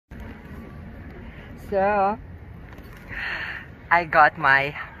So, I got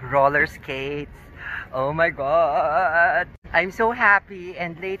my roller skates. Oh my god! I'm so happy,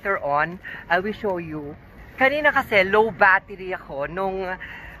 and later on, I will show you. Kanina kasi low battery ako nung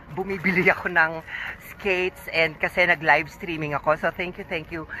bumibili ako ng skates and kasi nag-live streaming ako. So thank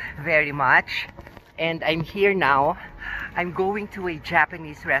you very much. And I'm here now. I'm going to a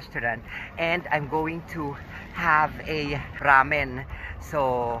Japanese restaurant and I'm going to have a ramen.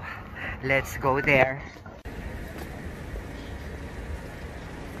 So let's go there.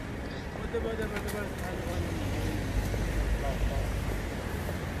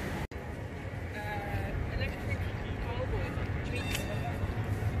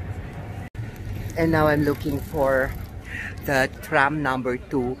 And now I'm looking for the tram number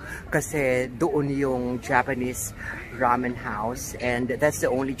 2 kasi doon yung Japanese ramen house, and that's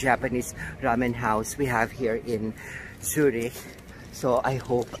the only Japanese ramen house we have here in Zurich. So I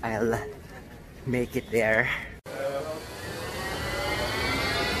hope I'll make it there.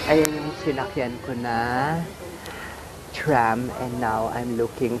 Ayan yung sinakyan ko na tram, and now I'm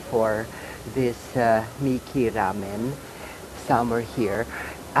looking for this Miki ramen somewhere here.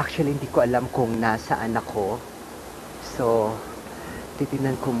 Actually, hindi ko alam kung nasaan ako. So,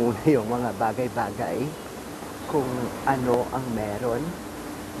 titignan ko muna yung mga bagay-bagay kung ano ang meron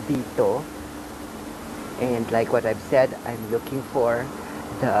dito. And like what I've said, I'm looking for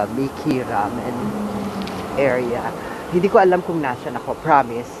the Miki ramen area. Hindi ko alam kung nasaan ako,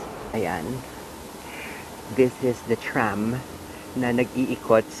 promise. Ayan. This is the tram na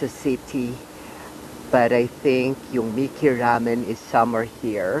nag-iikot sa city. But I think yung Miki ramen is somewhere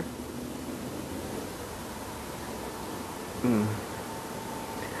here.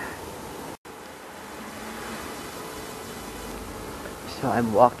 So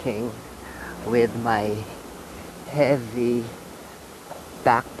I'm walking with my heavy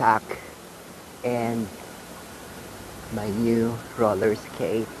backpack and my new roller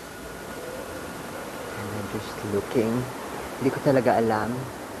skates. And I'm just looking. Hindi ko talaga alam.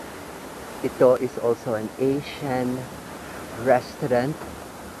 Ito is also an Asian restaurant.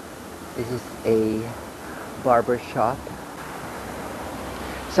 This is a barber shop.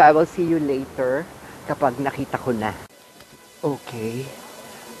 So I will see you later kapag nakita ko na. Okay,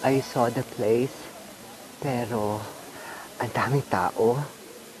 I saw the place, pero ang daming tao.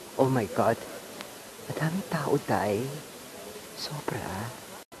 Oh my God, ang daming tao, day. Sobra.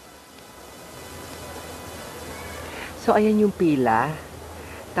 So ayan yung pila.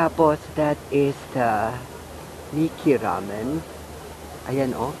 Tapos, that is the Miki ramen.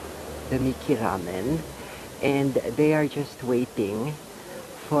 Ayan oh, the Miki ramen. And they are just waiting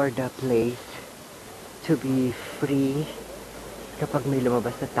for the place to be free kapag may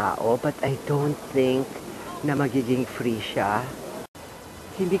lumabas na tao. But I don't think na magiging free siya.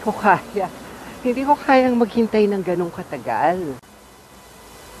 Hindi ko kaya. Hindi ko kayang maghintay ng ganong katagal.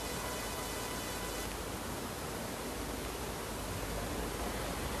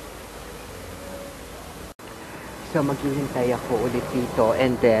 So maghihintay ako ulit dito,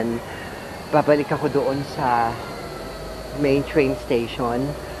 and then babalik ako doon sa main train station.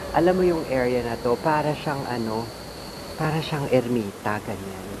 Alam mo yung area na to, para siyang ano, para siyang ermita,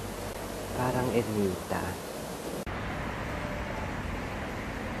 ganyan. Parang ermita.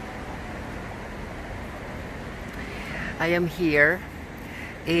 I am here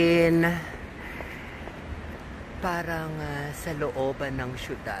in parang sa looban ng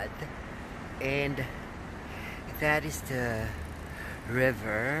syudad, and that is the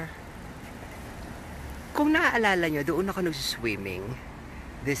river. Kung naaalala nyo, doon ako nag-swimming.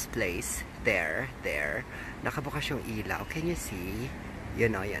 This place, there. Nakabukas yung ilaw. Can you see?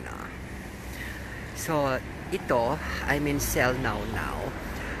 Yun o. So, ito, I'm in Selnau now.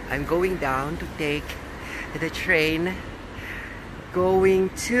 I'm going down to take the train going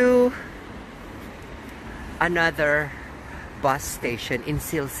to another bus station in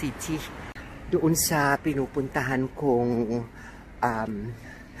Sil City. Doon sa pinupuntahan kong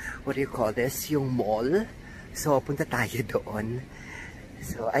what do you call this? Yung mall. So, punta tayo doon.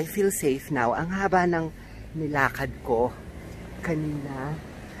 So, I feel safe now. Ang haba ng nilakad ko kanina,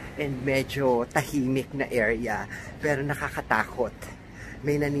 and medyo tahimik na area, pero nakakatakot.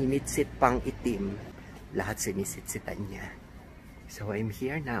 May naninitsit pang itim. Lahat sinisitsitan niya. So, I'm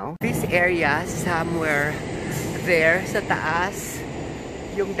here now. This area, somewhere there sa taas,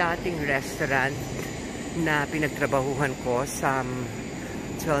 yung dating restaurant na pinagtrabahuhan ko some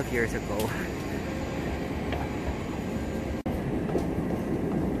 12 years ago.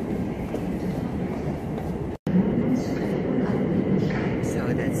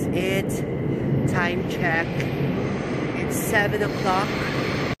 So that's it. Time check. It's 7 o'clock.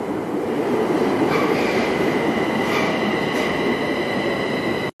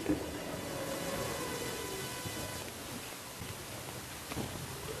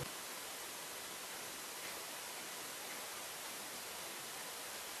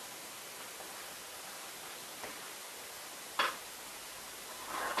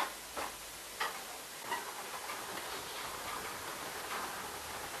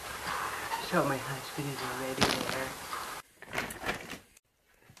 So my husband is already there.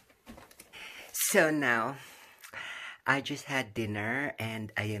 So now, I just had dinner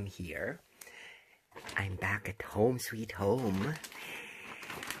and I am here. I'm back at home, sweet home.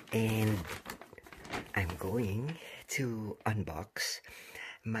 And I'm going to unbox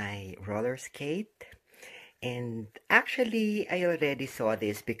my roller skate. And actually, I already saw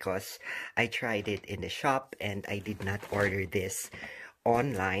this because I tried it in the shop and I did not order this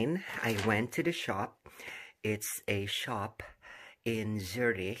online. I went to the shop. It's a shop in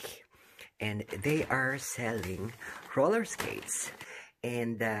Zurich and they are selling roller skates.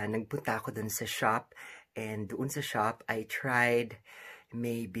 And nagpunta ako dun sa shop and doon sa shop I tried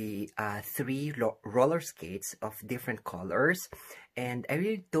maybe 3 roller skates of different colors, and I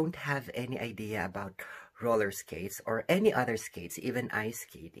really don't have any idea about roller skates or any other skates, even ice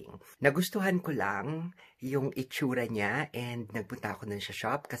skating. Nagustuhan ko lang yung itsura niya and nagpunta ako dun sa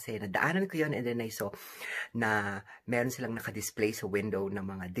shop kasi nadaanan ko yun and then I saw na meron silang naka-display sa window ng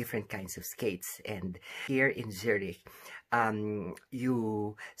mga different kinds of skates. And here in Zurich,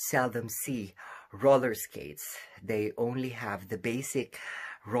 you seldom see roller skates. They only have the basic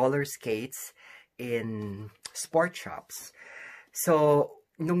roller skates in sport shops. So,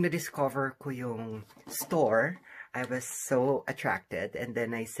 nung na-discover ko yung store, I was so attracted and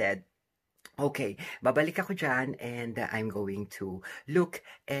then I said, okay, babalik ako dyan and I'm going to look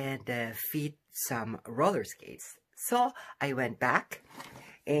and fit some roller skates. So, I went back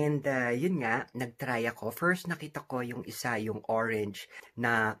and yun nga, nagtry ako. First, nakita ko yung isa, yung orange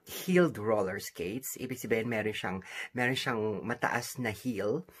na heeled roller skates. Ibig sabihin, meron siyang mataas na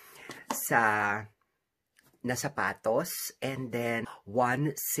heel na sapatos. And then,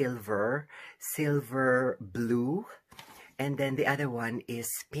 one silver blue. And then, the other one is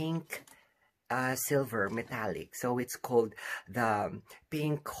pink silver metallic. So, it's called the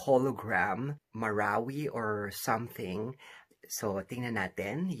pink hologram Marawi or something. So, tingnan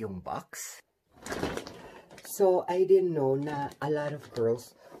natin yung box. So, I didn't know na a lot of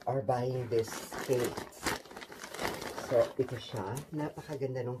girls are buying this skates. So, ito siya.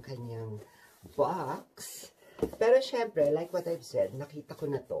 Napakaganda nung kanyang box. Pero syempre, like what I've said, nakita ko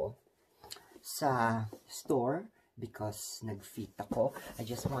na to sa store because nag-fit ako. I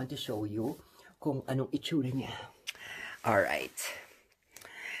just want to show you kung anong itsura niya. Alright.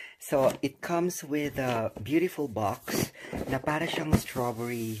 So, it comes with a beautiful box na para siyang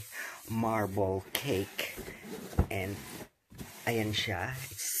strawberry marble cake. And, ayan siya.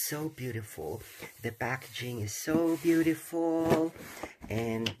 It's so beautiful. The packaging is so beautiful.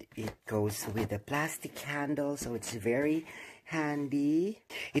 And it goes with a plastic handle, so it's very handy.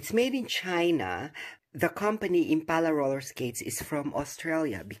 It's made in China. The company Impala Roller Skates is from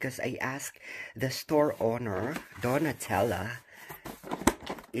Australia because I asked the store owner, Donatella,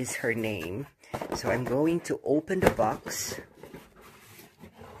 is her name. So I'm going to open the box.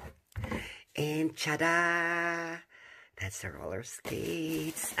 And tada! That's the roller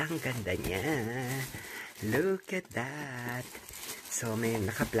skates. Ang ganda niya. Look at that. So may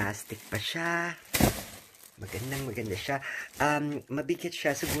naka-plastic pa siya. Maganda siya. Mabigat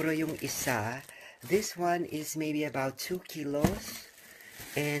siya. Siguro yung isa. This one is maybe about 2 kilos.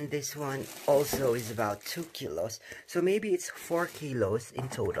 And this one also is about 2 kilos. So maybe it's 4 kilos in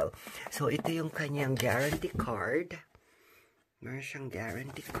total. So ito yung kanyang guarantee card. Meron siyang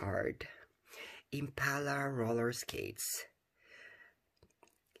guarantee card. Impala roller skates.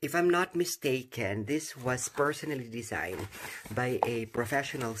 If I'm not mistaken, this was personally designed by a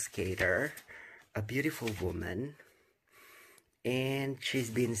professional skater, a beautiful woman. And she's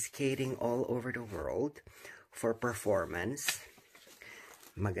been skating all over the world for performance.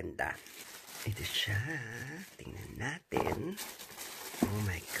 Maganda. Ito siya. Tingnan natin. Oh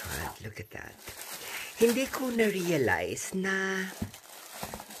my God, look at that. Hindi ko na-realize na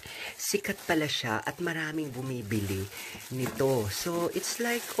sikat pala siya at maraming bumibili nito. So, it's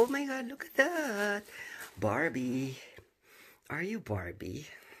like, oh my God, look at that. Barbie. Are you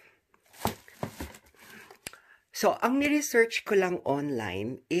Barbie? So, ang ni-research ko lang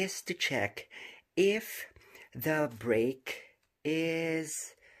online is to check if the brake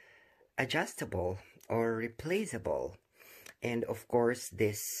is adjustable or replaceable. And of course,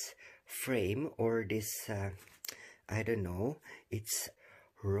 this frame or this, I don't know, it's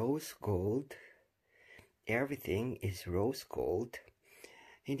rose gold. Everything is rose gold.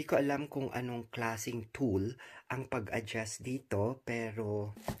 Hindi ko alam kung anong klaseng tool ang pag-adjust dito,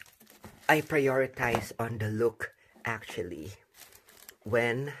 pero I prioritize on the look actually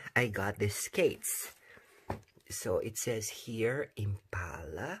when I got these skates. So it says here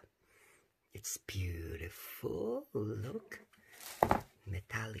Impala. It's beautiful. Look,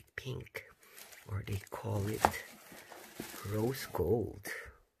 metallic pink. or they call it rose gold.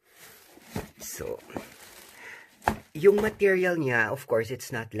 So, yung material niya, of course,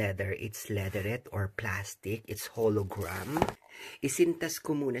 it's not leather. It's leatherette or plastic. It's hologram. Isintas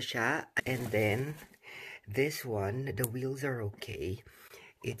ko muna siya. And then, this one, the wheels are okay.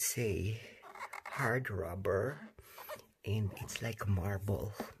 It's a hard rubber. And it's like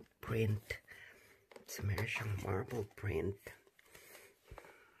marble print. So, meron siyang marble print.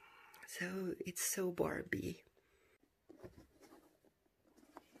 So, it's so Barbie.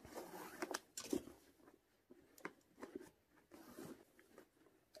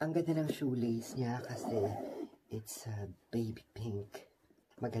 Ang ganda ng shoelace niya kasi it's baby pink.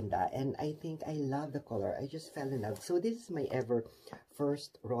 Maganda. And I think I love the color. I just fell in love. So this is my ever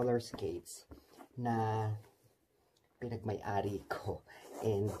first roller skates na pinagmay-ari ko.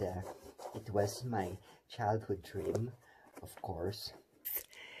 And it was my childhood dream, of course.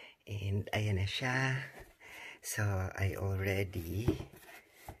 And ayan na siya. So I already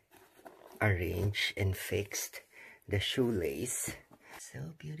arranged and fixed the shoelace.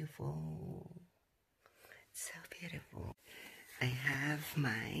 So beautiful. So beautiful. I have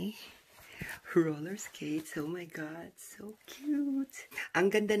my roller skates. Oh my god, so cute.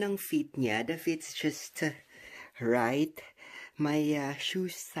 Ang ganda ng fit niya. The fit's just right. My shoe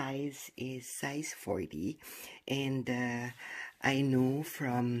size is size 40. And I know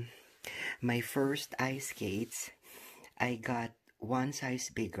from my first ice skates, I got one size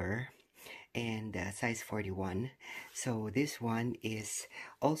bigger. And size 41. So this one is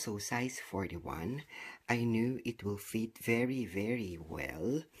also size 41. I knew it will fit very, very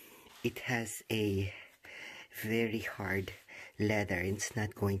well. It has a very hard leather. It's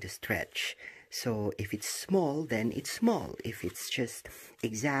not going to stretch. So if it's small, then it's small. If it's just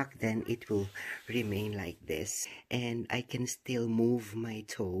exact, then it will remain like this. And I can still move my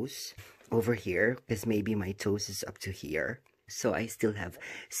toes over here because maybe my toes is up to here. So I still have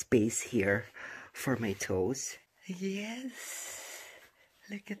space here for my toes. Yes,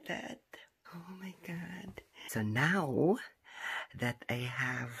 look at that. Oh my god. So now that I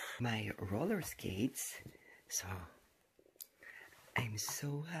have my roller skates, so I'm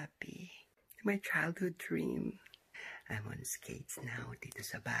so happy. My childhood dream. I'm on skates now dito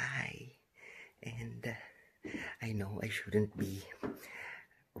sa bahay. And I know I shouldn't be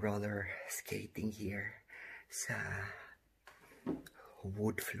roller skating here sa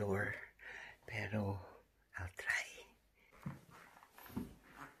wood floor, pero I'll try.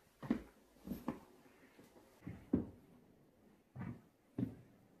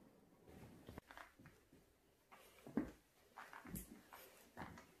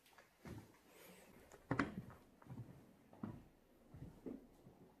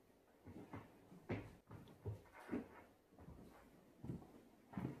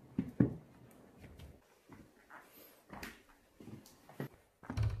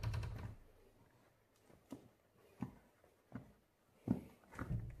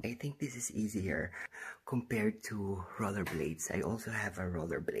 I think this is easier compared to rollerblades. I also have a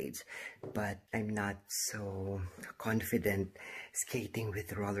rollerblades, but I'm not so confident skating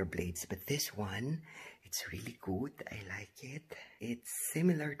with rollerblades. But this one, it's really good. I like it. It's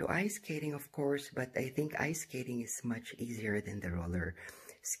similar to ice skating, of course, but I think ice skating is much easier than the roller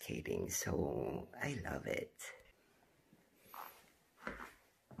skating. So I love it.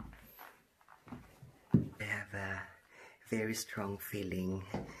 I have a very strong feeling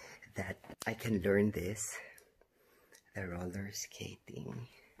that I can learn this, the roller skating.